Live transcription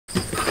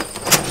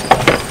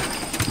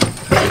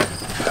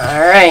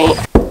Alright.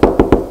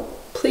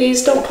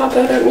 Please don't pop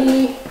out at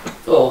me.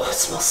 Oh, it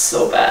smells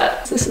so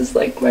bad. This is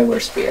like my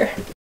worst beer.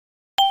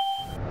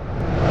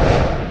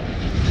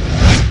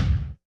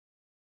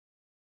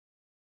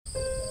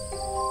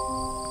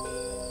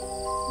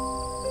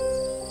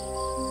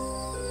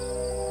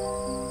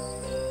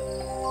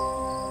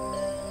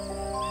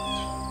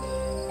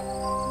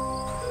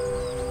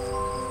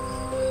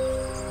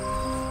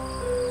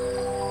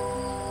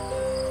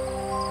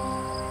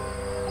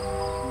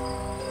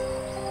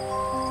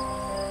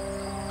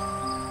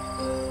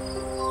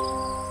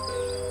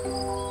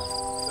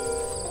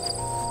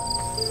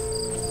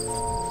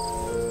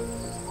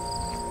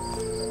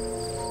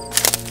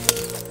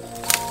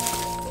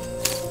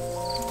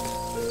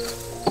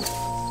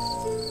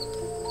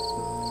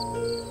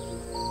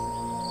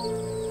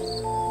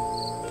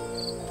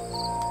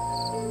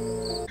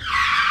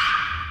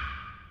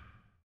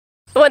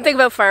 One thing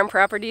about farm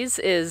properties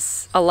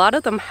is a lot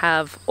of them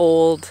have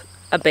old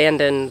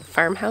abandoned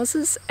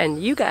farmhouses,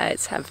 and you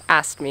guys have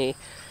asked me,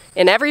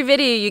 in every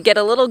video you get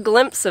a little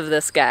glimpse of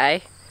this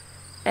guy,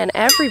 and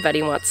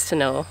everybody wants to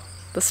know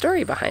the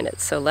story behind it.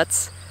 So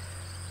let's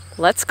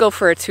go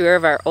for a tour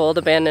of our old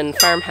abandoned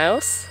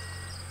farmhouse,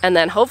 and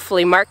then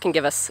hopefully Mark can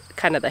give us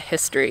kind of the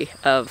history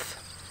of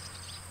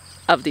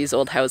these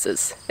old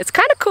houses. It's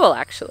kind of cool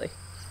actually.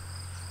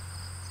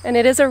 And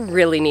it is a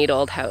really neat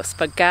old house,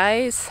 but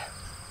guys,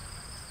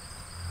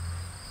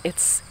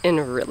 it's in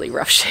really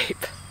rough shape.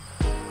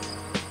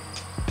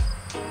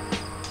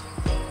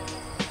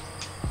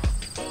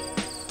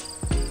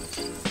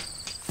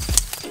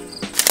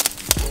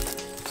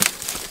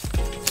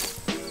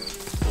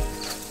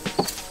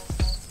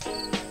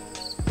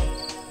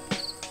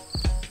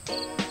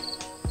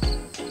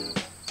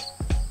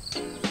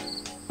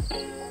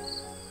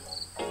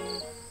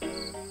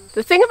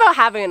 The thing about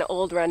having an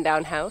old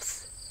rundown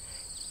house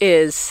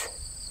is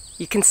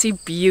you can see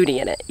beauty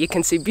in it. You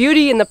can see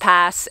beauty in the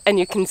past, and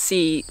you can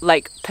see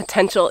like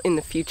potential in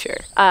the future.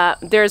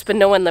 There's been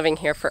no one living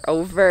here for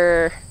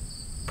over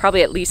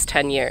probably at least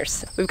 10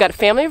 years. We've got a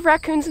family of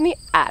raccoons in the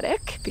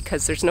attic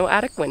because there's no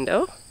attic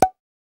window.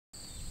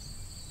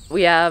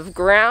 We have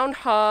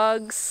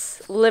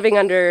groundhogs living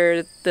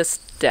under this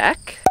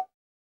deck.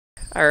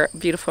 Our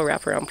beautiful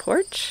wraparound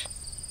porch.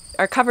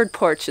 Our covered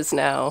porch is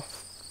now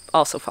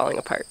also falling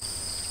apart.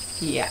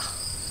 Yeah.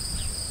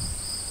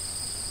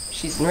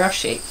 She's in rough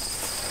shape.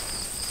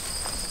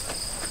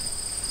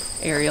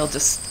 Ariel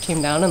just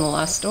came down in the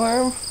last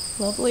storm.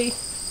 Lovely.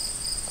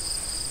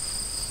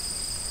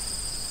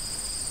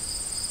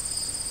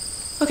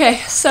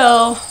 Okay,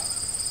 so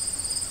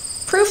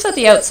proof that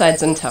the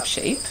outside's in tough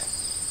shape.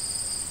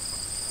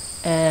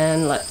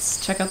 And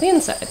let's check out the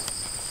inside.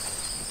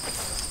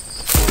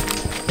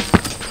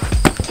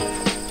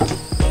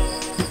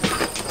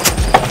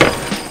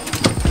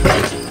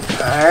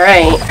 All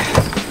right.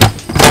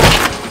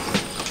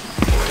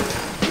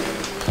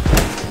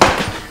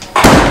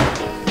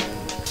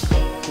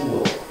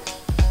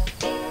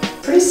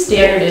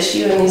 Standard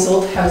issue in these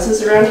old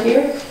houses around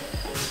here.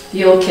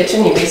 The old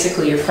kitchen,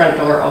 your front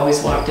door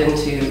always walked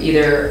into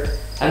either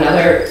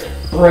another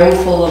room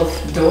full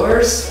of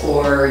doors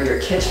or your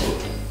kitchen.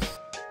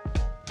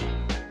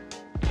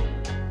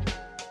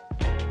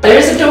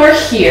 There's a door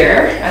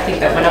here, I think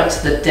that went out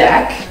to the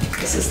deck.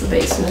 This is the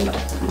basement.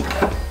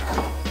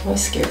 I'm really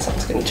scared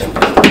something's gonna jump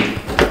out.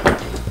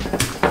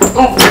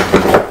 Oh!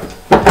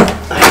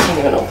 I can't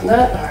even open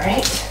that. All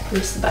right,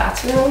 here's the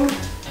bathroom.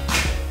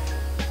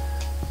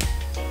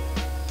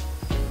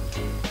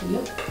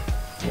 Yep,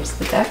 here's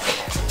the deck.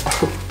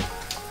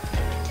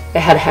 It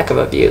had a heck of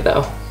a view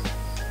though.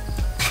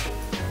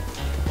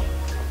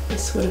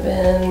 This would have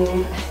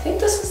been, I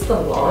think this was the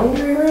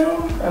laundry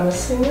room, I'm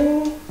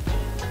assuming.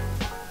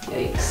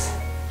 Yikes.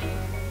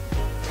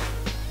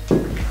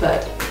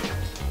 But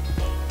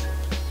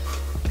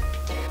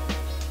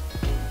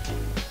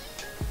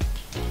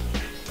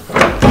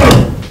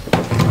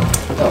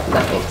oh,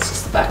 nothing, it's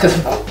just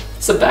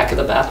the back of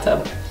the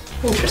bathtub.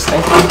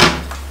 Interesting.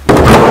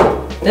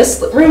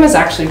 This room is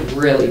actually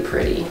really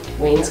pretty.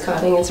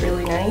 Wainscoting is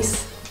really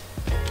nice.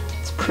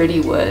 It's pretty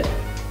wood.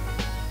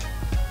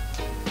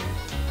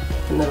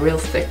 And the real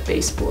thick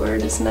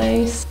baseboard is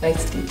nice.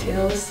 Nice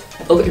details.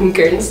 Balloon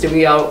curtains,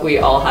 we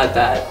all had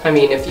that. I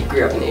mean, if you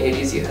grew up in the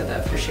 80s, you had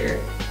that for sure.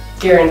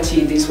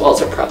 Guaranteed these walls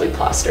are probably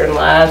plaster and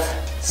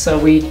lath. So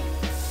we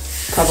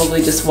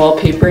probably just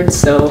wallpapered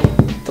so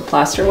the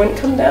plaster wouldn't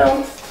come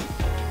down.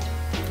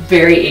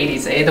 Very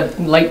 80s, eh?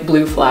 The light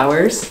blue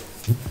flowers,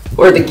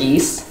 or the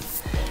geese.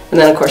 And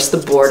then of course the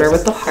border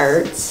with the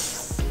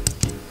hearts.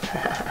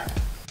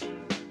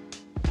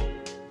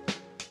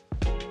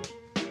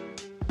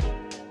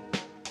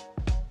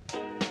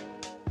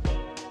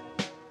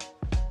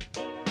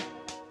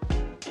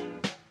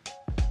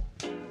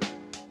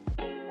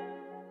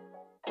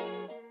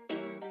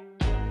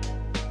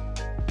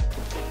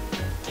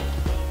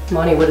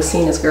 Monty would have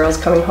seen his girls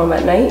coming home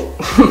at night.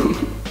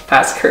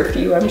 Past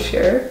curfew, I'm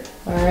sure.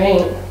 All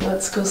right,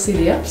 let's go see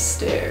the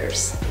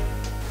upstairs.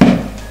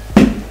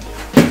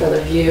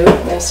 Another view,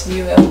 nice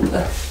view out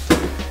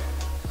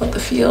out the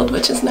field,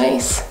 which is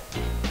nice.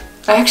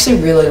 I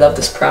actually really love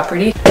this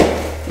property.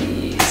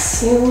 The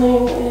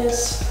ceiling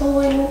is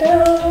falling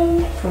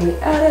down from the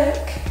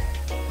attic.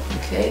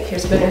 Okay,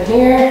 here's a bedroom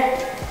here.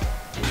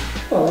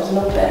 Oh, there's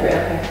no bed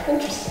around here.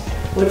 Interesting.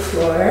 Wood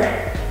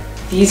floor.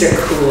 These are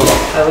cool.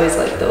 I always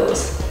like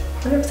those. I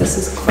wonder if this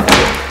is closet.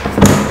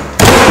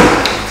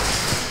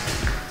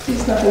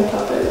 Please nothing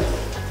pop out.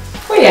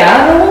 Oh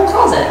yeah, a little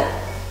closet.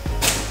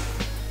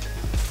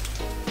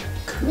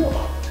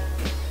 Cool.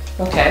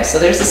 Okay, so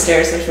there's the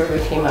stairs. There's where we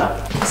came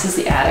up. This is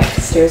the attic.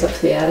 Stairs up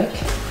to the attic.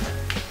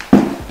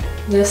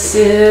 This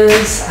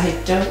is, I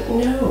don't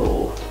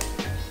know.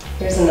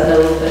 Here's another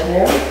little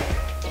bedroom.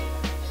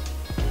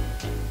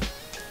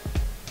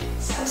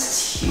 This house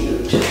is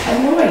huge. I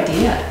have no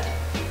idea.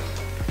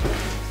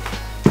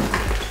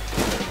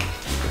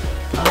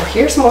 Oh,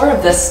 here's more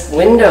of this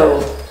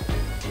window.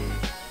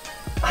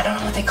 I don't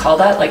know what they call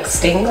that, like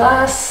stained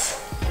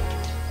glass?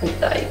 I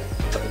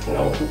don't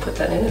know who put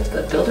that in, if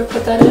the builder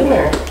put that in,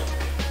 or...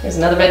 Here's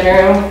another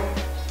bedroom.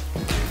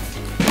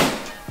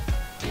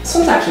 This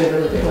one's actually a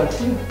really big one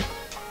too.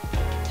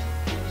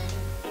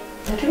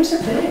 Bedrooms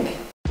are big.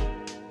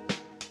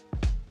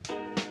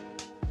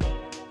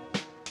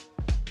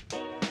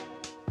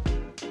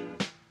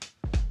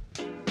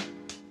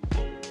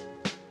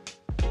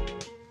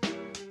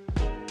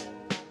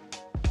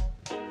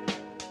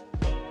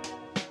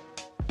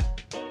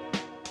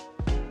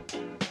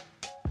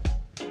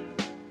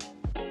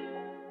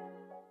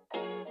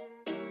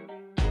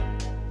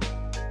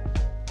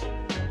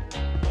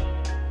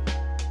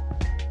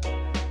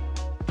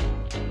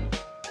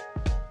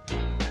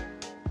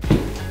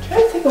 I'm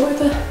trying to think of where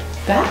the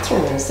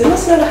bathroom is. They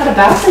must not have had a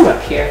bathroom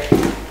up here.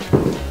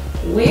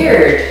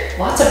 Weird.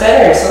 Lots of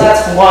bedrooms. So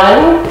that's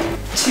 1,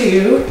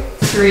 2,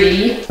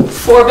 3,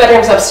 4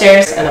 bedrooms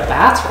upstairs and a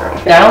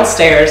bathroom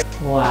downstairs.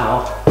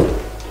 Wow.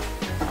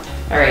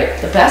 All right,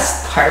 the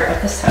best part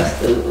of this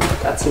house. Ooh,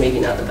 that's maybe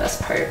not the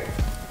best part.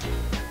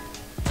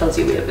 Tells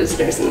you we have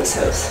visitors in this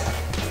house.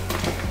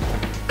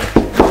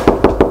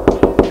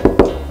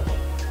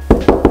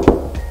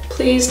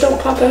 Please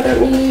don't pop out at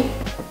me.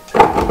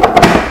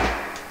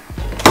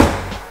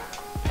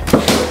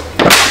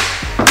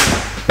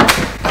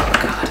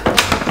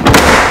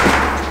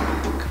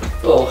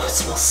 Oh, it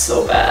smells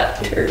so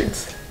bad.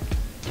 Turds.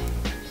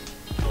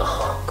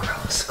 Oh,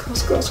 gross,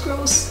 gross, gross,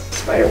 gross.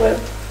 Spider web.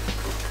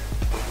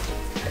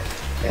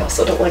 I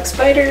also don't like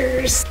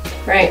spiders.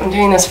 Right, I'm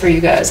doing this for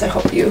you guys. I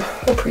hope you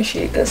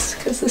appreciate this,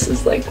 because this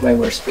is like my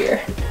worst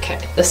fear. Okay,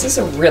 this is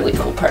a really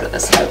cool part of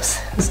this house.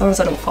 As long as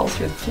I don't fall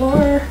through the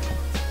floor,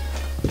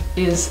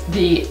 is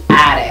the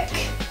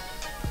attic.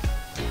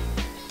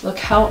 Look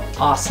how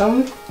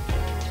awesome.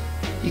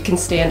 You can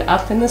stand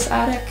up in this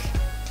attic.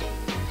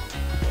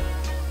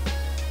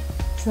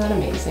 Isn't that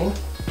amazing?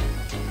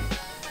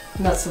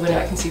 And that's the window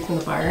I can see from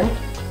the barn.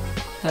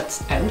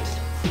 That's out.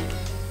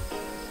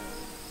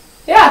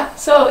 Yeah,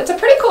 so it's a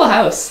pretty cool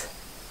house.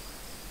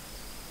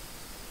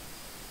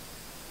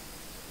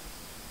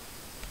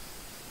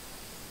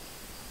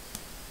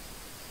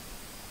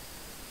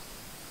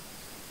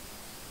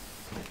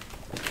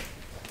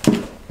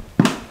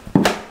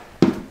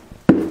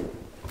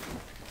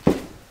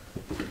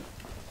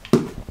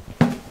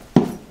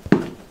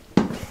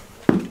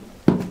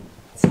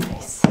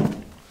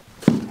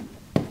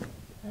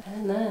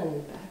 And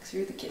then back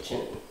through the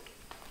kitchen.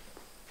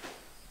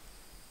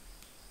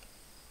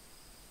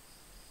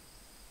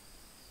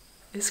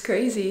 It's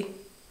crazy.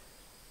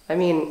 I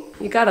mean,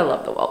 you gotta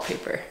love the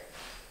wallpaper.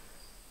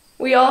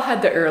 We all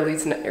had the early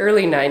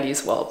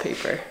 90s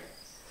wallpaper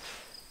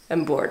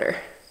and border.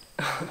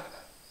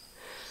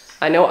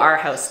 I know our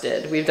house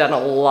did. We've done a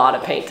lot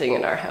of painting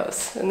in our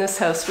house, and this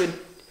house would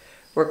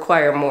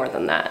require more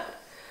than that.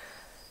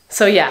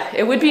 So yeah,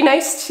 it would be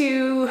nice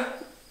to,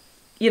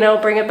 you know,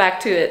 bring it back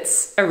to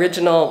its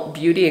original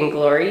beauty and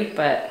glory,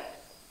 but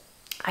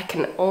I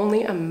can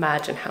only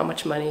imagine how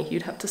much money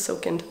you'd have to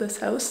soak into this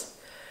house.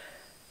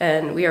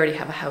 And we already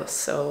have a house,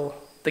 so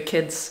the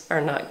kids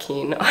are not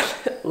keen on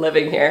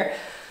living here.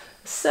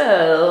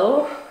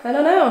 So, I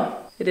don't know.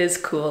 It is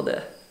cool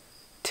to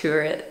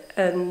tour it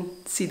and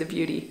see the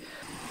beauty.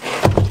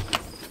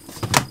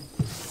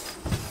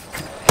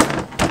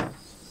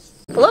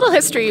 A little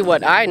history,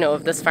 what I know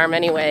of this farm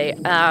anyway.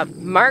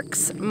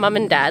 Mark's mom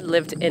and dad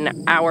lived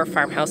in our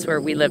farmhouse where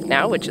we live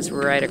now, which is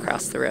right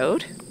across the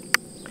road.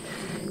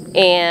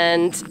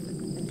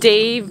 And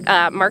Dave,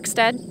 Mark's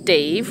dad,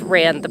 Dave,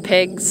 ran the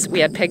pigs. We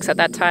had pigs at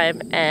that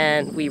time,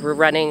 and we were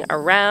running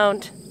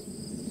around,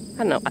 I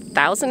don't know,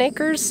 1,000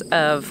 acres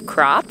of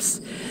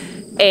crops.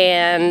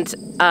 And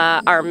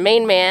our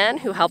main man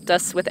who helped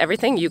us with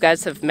everything, you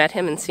guys have met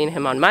him and seen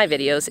him on my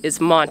videos, is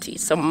Monty.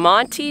 So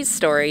Monty's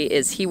story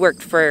is he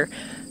worked for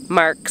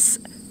Mark's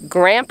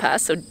grandpa,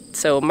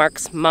 so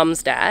Mark's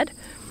mom's dad,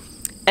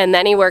 and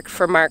then he worked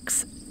for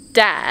Mark's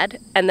dad,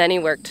 and then he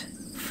worked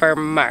for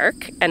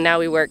Mark, and now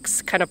he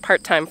works kind of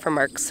part-time for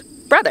Mark's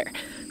brother.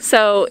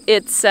 So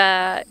it's,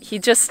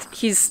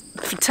 he's,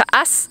 to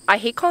us, I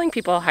hate calling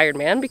people a hired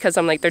man because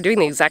I'm like, they're doing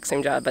the exact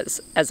same job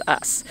as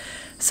us.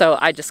 So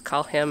I just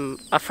call him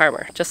a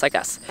farmer, just like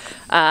us.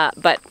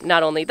 But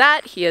not only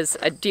that, he is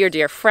a dear,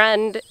 dear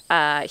friend.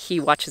 He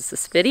watches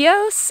this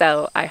video,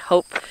 so I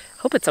hope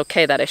it's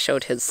okay that I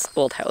showed his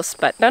old house,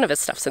 but none of his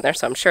stuff's in there,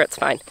 so I'm sure it's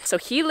fine. So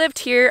he lived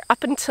here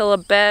up until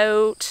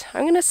about,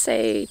 I'm gonna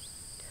say,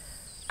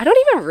 I don't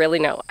even really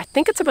know. I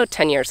think it's about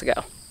 10 years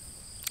ago.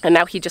 And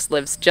now he just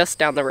lives just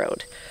down the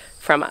road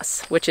from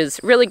us, which is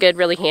really good,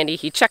 really handy.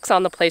 He checks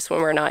on the place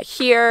when we're not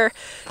here.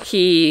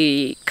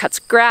 He cuts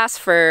grass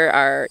for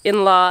our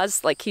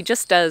in-laws. Like he's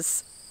just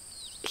that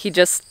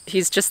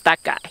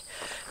guy.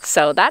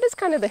 So that is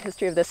kind of the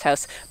history of this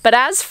house. But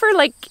as for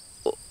like,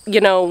 you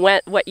know,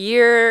 what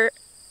year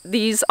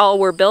these all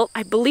were built,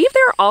 I believe they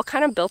were all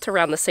kind of built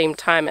around the same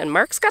time. And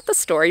Mark's got the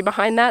story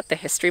behind that, the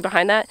history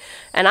behind that.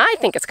 And I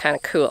think it's kind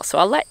of cool. So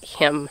I'll let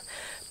him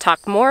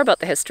talk more about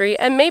the history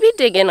and maybe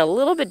dig in a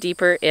little bit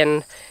deeper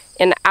in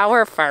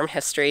our farm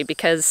history,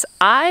 because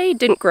I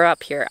didn't grow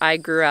up here. I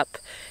grew up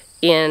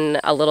in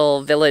a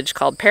little village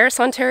called Paris,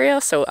 Ontario,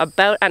 so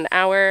about an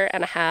hour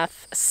and a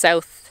half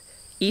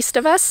southeast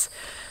of us.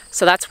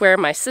 So that's where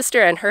my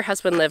sister and her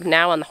husband live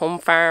now on the home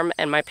farm,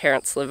 and my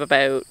parents live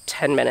about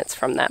 10 minutes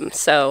from them.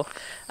 So,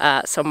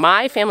 so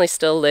my family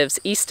still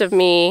lives east of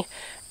me,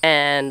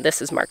 and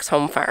this is Mark's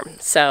home farm.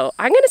 So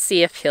I'm gonna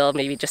see if he'll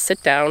maybe just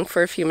sit down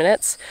for a few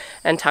minutes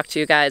and talk to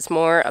you guys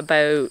more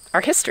about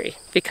our history,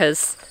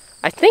 because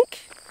I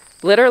think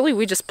literally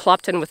we just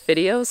plopped in with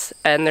videos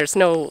and there's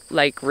no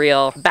like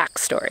real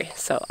backstory.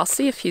 So I'll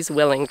see if he's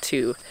willing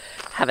to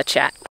have a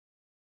chat.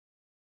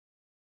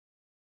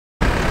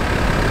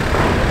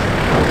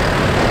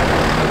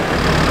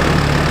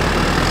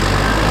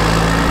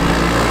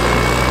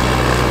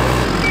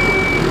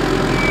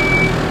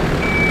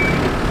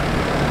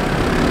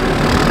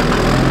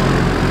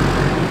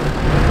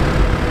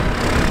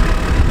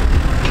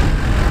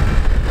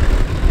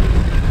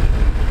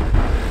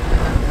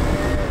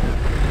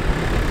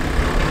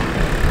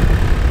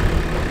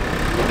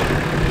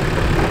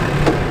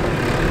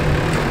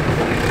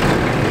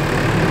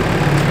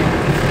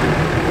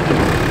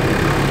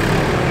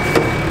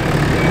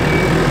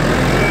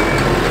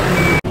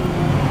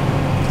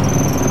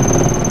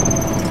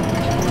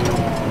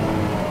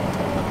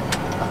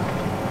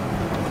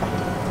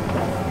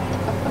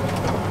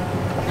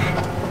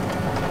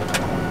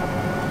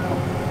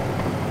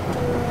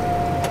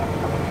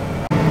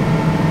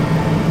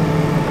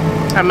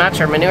 I'm not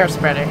your manure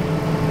spreader.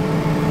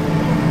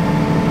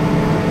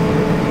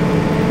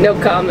 No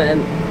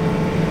comment.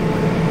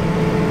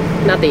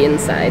 Not the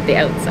inside, the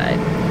outside.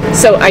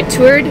 So I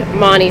toured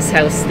Monty's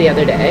house the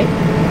other day,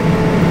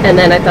 and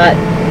then I thought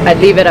I'd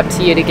leave it up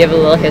to you to give a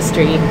little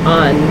history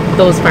on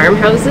those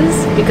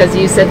farmhouses, because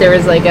you said there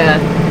was like a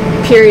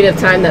period of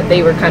time that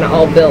they were kind of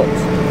all built.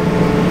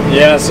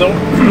 Yeah, so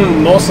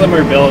most of them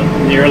were built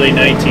in the early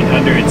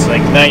 1900s,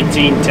 like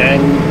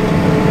 1910.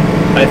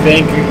 I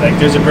think, like,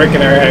 there's a brick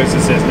in our house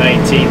that says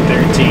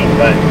 1913,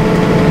 but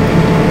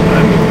I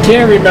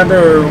can't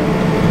remember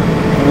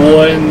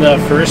when the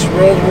First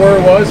World War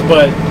was,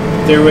 but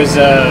there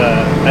was,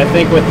 I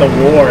think with the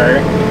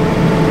war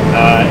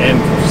and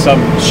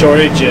some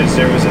shortages,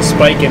 there was a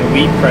spike in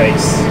wheat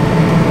price,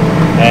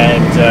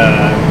 and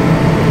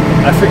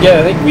I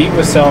forget, I think wheat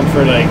was selling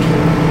for like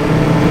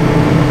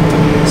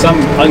some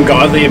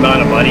ungodly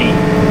amount of money.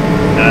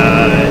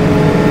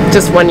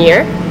 Just 1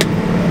 year?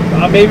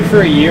 Maybe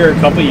for a year, a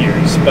couple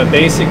years, but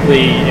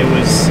basically it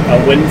was a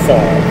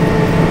windfall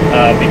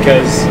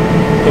because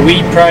the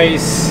wheat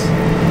price,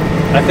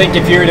 I think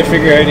if you were to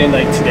figure out in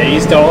like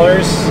today's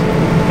dollars,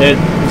 it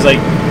was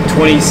like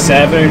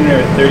 $27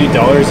 or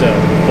 $30 a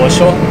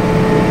bushel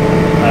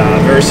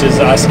versus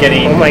us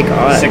getting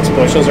 6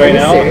 bushels right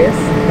now. Serious?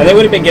 And they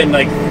would have been getting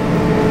like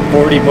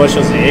 40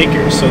 bushels an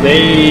acre, so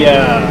they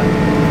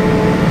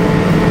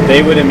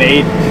would have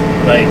made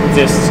like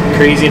this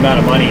crazy amount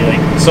of money,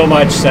 like so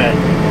much that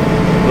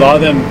a lot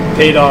of them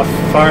paid off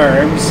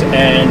farms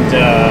and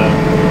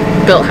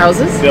built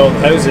houses.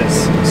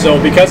 So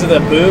because of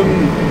the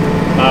boom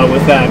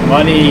with that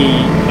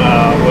money,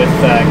 with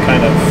that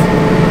kind of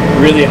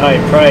really high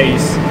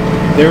price,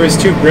 there was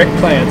 2 brick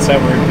plants that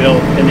were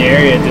built in the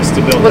area just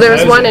to build. Well, there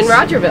was houses. one in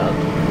Rogerville,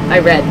 I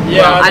read.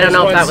 Yeah, well, I don't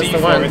know if that was the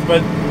one.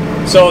 But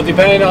so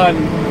depending on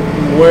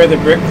where the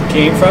brick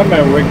came from,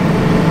 one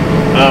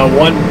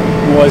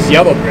was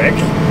yellow brick.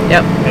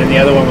 Yep. And the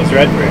other one was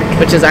red brick.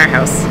 Which is our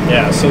house.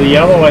 Yeah, so the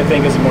yellow I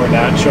think is a more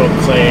natural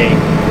clay.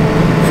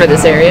 For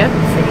this area?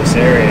 For this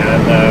area.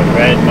 And the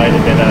red might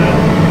have been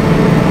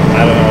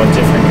I don't know, a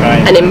different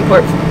kind. An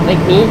import, like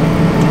me?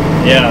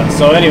 Yeah,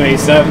 so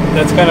anyways,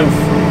 that's kind of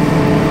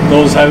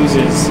those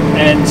houses.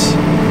 And,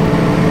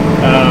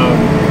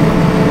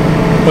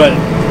 but,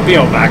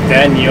 you know, back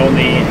then you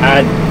only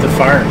had the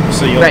farm,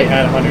 so you only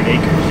had 100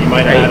 acres. You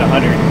might have had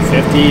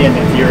 150, and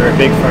if you were a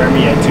big farm,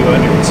 you had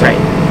 200. So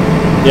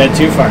you had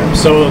 2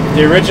 farms. So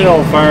the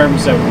original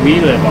farms that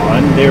we live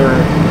on,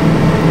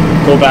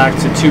 go back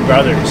to 2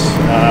 brothers.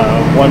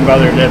 One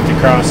brother lived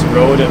across the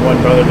road, and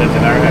one brother lived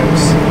in our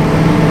house.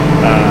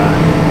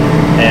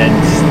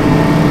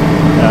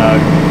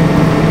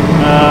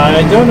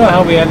 I don't know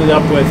how we ended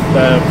up with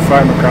the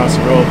farm across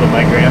the road, but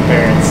my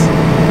grandparents,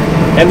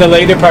 in the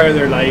later part of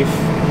their life,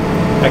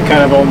 I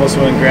kind of almost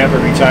when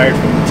Grandpa retired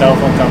from the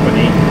telephone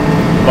company,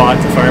 bought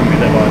the farm we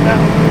live on now.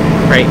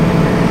 Right.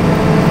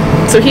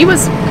 So he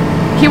wasn't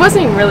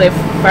even really a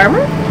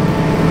farmer?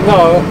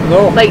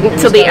 No. Like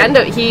till the end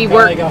of he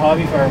worked like a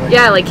hobby farmer.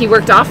 Yeah, like he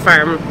worked off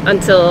farm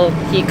until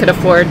he could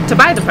afford to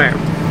buy the farm,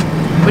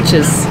 which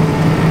is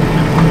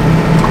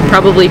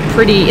probably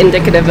pretty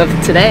indicative of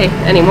today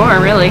anymore,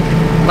 really.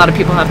 A lot of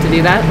people have to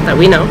do that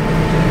we know.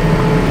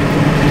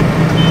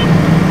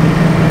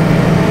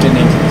 Getting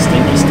into the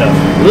stinky stuff.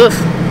 Oof.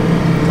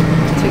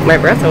 Take my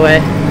breath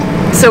away.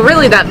 So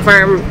really that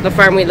farm, the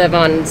farm we live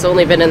on, has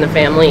only been in the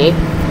family.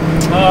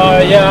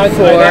 Yeah, I'd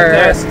have to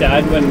ask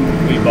Dad when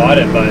we bought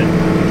it, but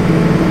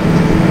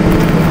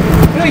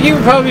I think he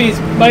would probably,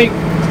 my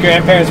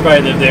grandparents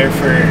probably lived there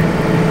for,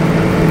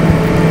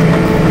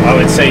 I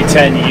would say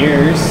 10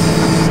 years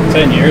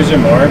or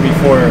more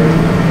before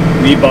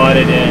we bought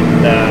it in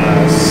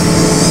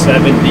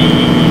 70,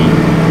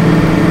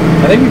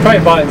 I think we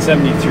probably bought it in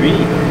 73.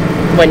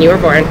 When you were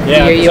born.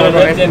 Yeah, the year you were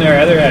I lived in our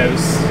other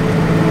house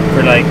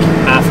for like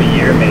half a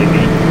year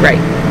maybe. Right.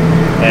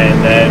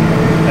 And then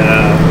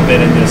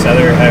been in this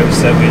other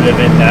house that we live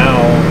in now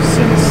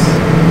since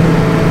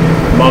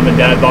Mom and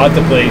Dad bought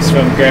the place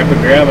from Grandpa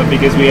and Grandma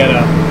because we had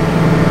a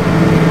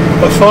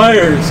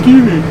fire,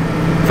 excuse me.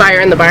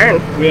 Fire in the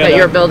barn that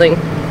you were building?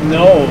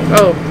 No.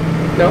 Oh,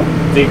 no?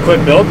 They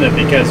quit building it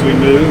because we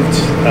moved.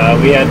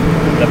 We had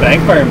the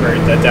bank barn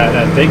burnt that Dad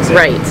had pigs in.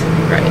 Right.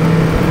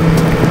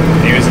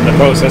 He was in the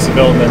process of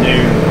building a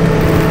new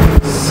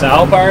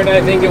sow barn,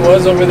 I think it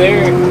was, over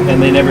there,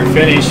 and they never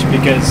finished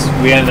because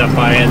we ended up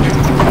buying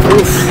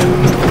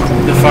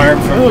the farm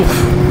from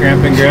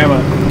Grandpa and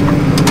Grandma.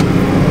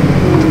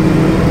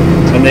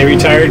 And they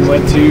retired and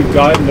went to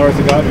north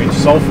of Godrich,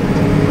 Sulphur.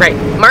 Right.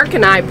 Mark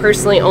and I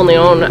personally only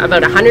own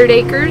about 100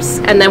 acres,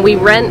 and then we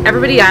rent.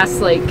 Everybody asks,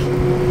 like,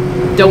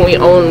 don't we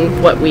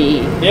own what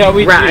we Yeah,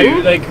 we run?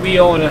 do. Like, we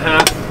own a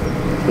half.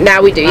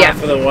 Now we do,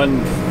 half of the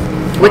one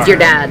farm. With your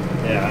dad.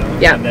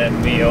 Yeah. And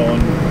then we own,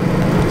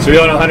 so we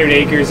own 100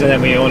 acres, and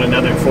then we own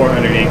another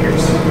 400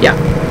 acres. Yeah.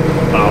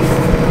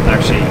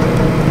 Actually,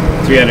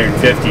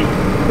 350.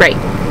 Right.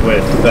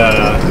 With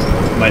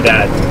my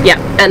dad. Yeah.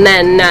 And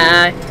then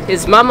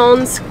his mom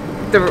owns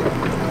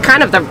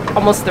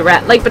almost the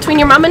rest. Like between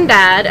your mom and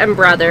dad and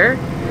brother,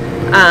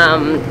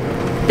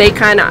 they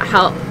kind of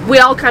help. We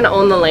all kind of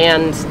own the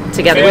land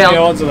together. Family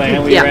owns the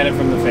land. We rent it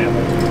from the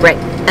family. Right.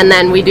 And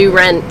then we do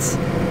rent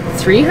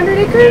 300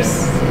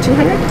 acres?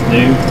 200?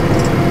 No.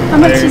 How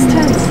much is 10?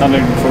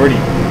 140.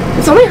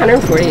 It's only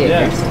 140 acres.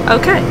 Yeah.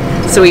 Okay.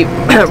 So we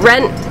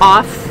rent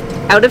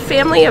out of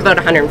family about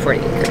 140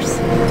 acres.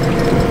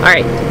 All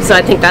right. So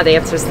I think that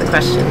answers the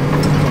question.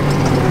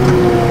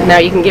 Now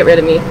you can get rid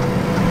of me.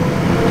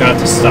 Got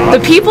to stop.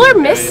 The people are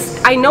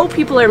I know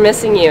people are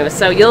missing you,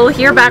 so you'll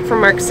hear back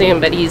from Mark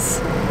soon, but he's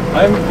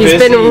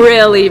been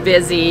really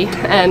busy,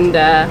 and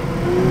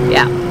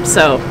yeah,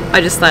 so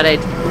I just thought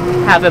I'd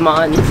have him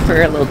on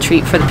for a little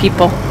treat for the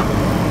people.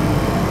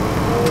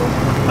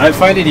 I'd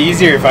find it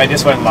easier if I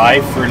just went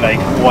live for like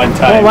one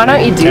time. Well, why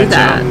don't you do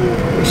that?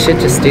 We should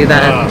just do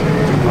that.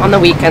 On the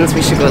weekends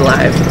we should go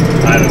live.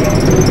 I don't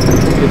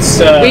know. It's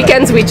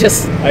weekends we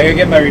just... I gotta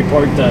get my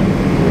report done.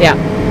 Yeah.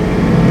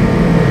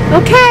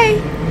 Okay.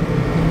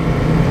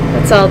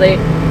 That's all they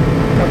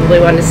probably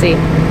wanted to see.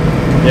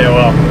 Yeah,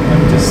 well,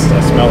 I'm just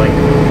smelling.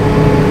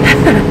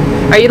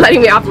 Are you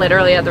letting me off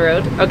literally at the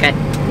road? Okay.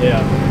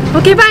 Yeah.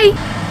 Okay, bye.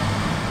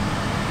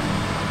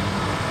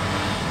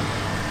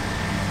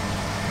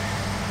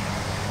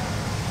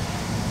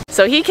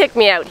 So he kicked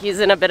me out. He's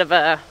in a bit of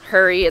a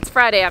hurry. It's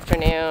Friday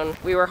afternoon.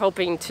 We were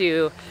hoping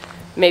to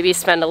maybe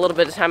spend a little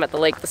bit of time at the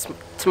lake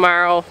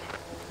tomorrow,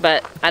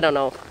 but I don't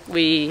know.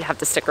 We have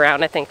to stick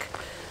around, I think,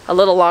 a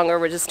little longer.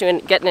 We're just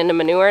getting into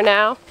manure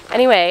now.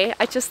 Anyway,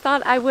 I just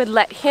thought I would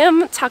let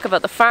him talk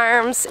about the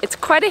farms. It's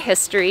quite a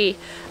history,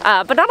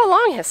 but not a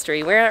long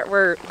history.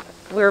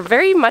 We're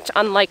very much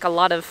unlike a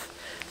lot of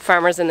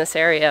farmers in this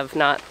area of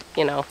not,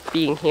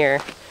 being here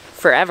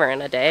forever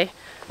in a day.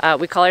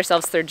 We call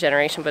ourselves third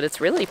generation, but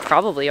it's really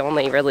probably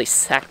only really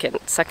second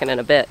and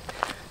a bit.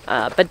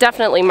 But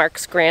definitely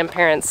Mark's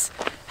grandparents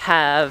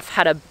have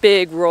had a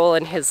big role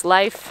in his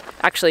life.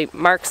 Actually,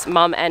 Mark's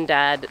mom and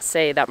dad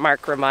say that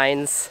Mark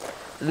reminds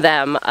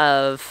them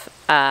of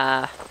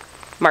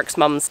Mark's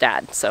mom's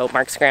dad, so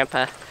Mark's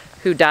grandpa,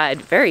 who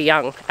died very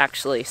young,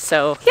 actually.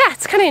 So yeah,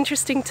 it's kind of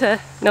interesting to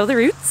know the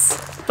roots.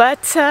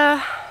 But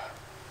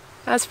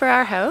as for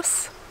our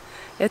house,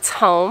 it's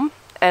home,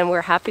 and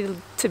we're happy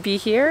to be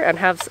here and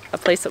have a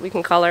place that we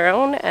can call our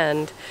own,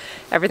 and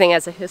everything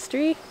has a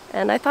history.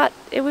 And I thought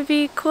it would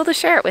be cool to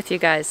share it with you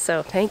guys.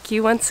 So thank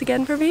you once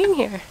again for being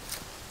here.